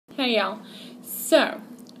Hey y'all. So,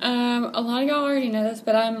 a lot of y'all already know this,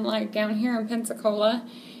 but I'm like down here in Pensacola,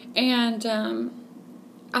 and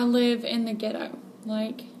I live in the ghetto,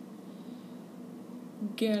 like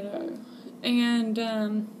ghetto.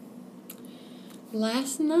 And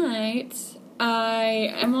last night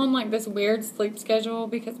I am on like this weird sleep schedule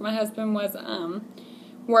because my husband was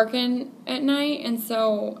working at night, and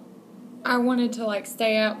so I wanted to like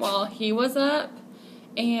stay up while he was up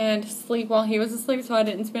and sleep while he was asleep, so I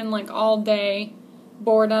didn't spend like all day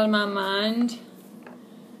bored out of my mind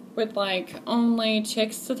with like only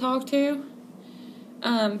chicks to talk to.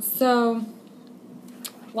 So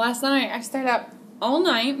last night I stayed up all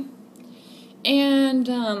night,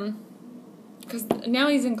 and because now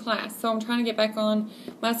he's in class, so I'm trying to get back on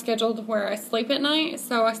my schedule to where I sleep at night.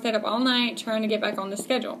 So I stayed up all night trying to get back on the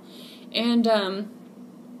schedule, and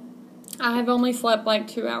I've only slept like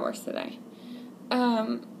 2 hours today.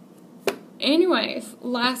 Anyways,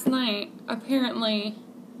 last night, apparently,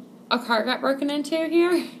 a car got broken into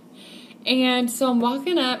here, and so I'm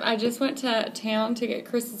walking up. I just went to town to get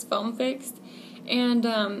Chris's phone fixed, and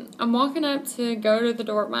I'm walking up to go to the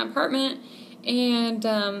door of my apartment, and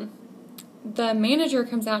the manager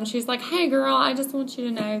comes out, and she's like, "Hey girl, I just want you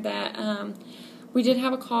to know that we did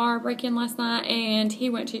have a car break in last night, and he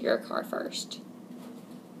went to your car first."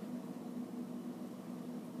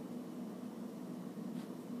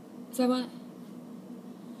 So what?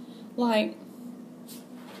 Like,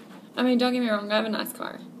 I mean, don't get me wrong, I have a nice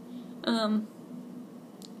car.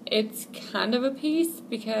 It's kind of a piece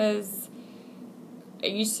because I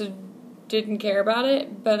used to didn't care about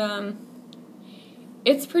it, but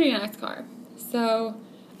it's a pretty nice car. So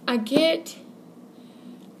I get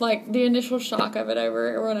like the initial shock of it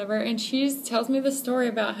over or whatever, and she just tells me the story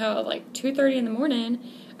about how like 2:30 in the morning,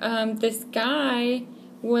 this guy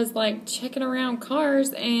was like checking around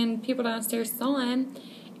cars, and people downstairs saw him,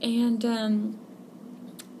 and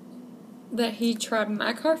that he tried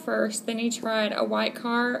my car first, then he tried a white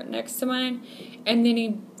car next to mine, and then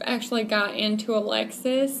he actually got into a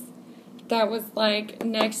Lexus that was like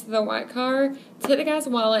next to the white car, took the guy's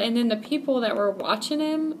wallet, and then the people that were watching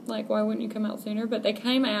him, like, why wouldn't you come out sooner? But they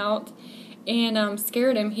came out and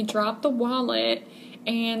scared him. He dropped the wallet,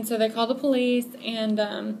 and so they called the police, and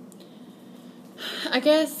I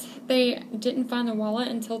guess they didn't find the wallet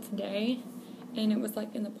until today, and it was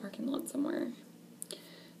like in the parking lot somewhere.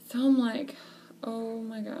 So I'm like, oh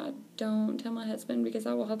my God, don't tell my husband because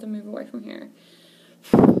I will have to move away from here.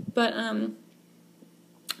 But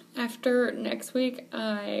after next week,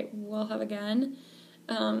 I will have a gun.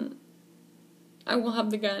 I will have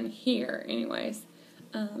the gun here anyways.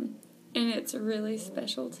 And it's really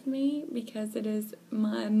special to me because it is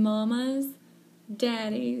my mama's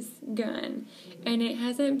daddy's gun, and it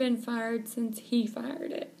hasn't been fired since he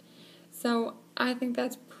fired it. So I think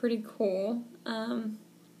that's pretty cool.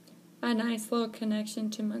 A nice little connection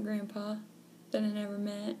to my grandpa that I never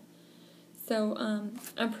met. So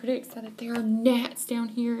I'm pretty excited. There are gnats down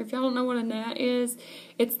here. If y'all don't know what a gnat is,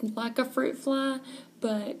 it's like a fruit fly,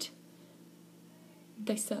 but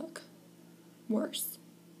they suck. Worse.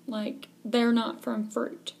 Like, they're not from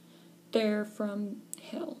fruit. They're from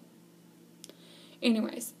hell.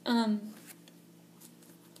 Anyways,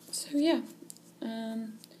 so yeah,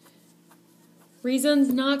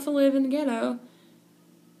 reasons not to live in the ghetto: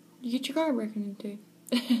 you get your car broken into.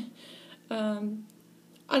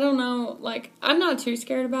 I don't know, like, I'm not too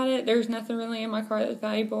scared about it. There's nothing really in my car that's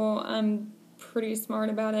valuable. I'm pretty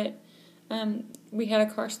smart about it. We had a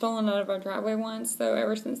car stolen out of our driveway once, so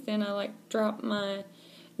ever since then I, like, lock my,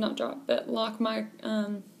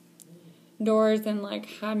 doors and like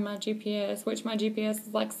hide my GPS, which my GPS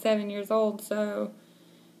is like 7 years old, so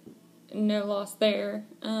no loss there.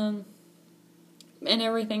 And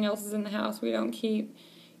everything else is in the house. We don't keep,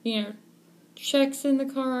 checks in the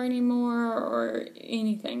car anymore or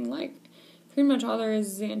anything. Like, pretty much all there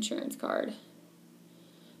is the insurance card.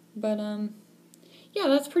 But yeah,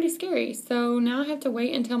 that's pretty scary. So now I have to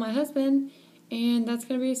wait until my husband, and that's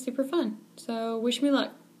gonna be super fun. So wish me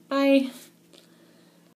luck. Bye.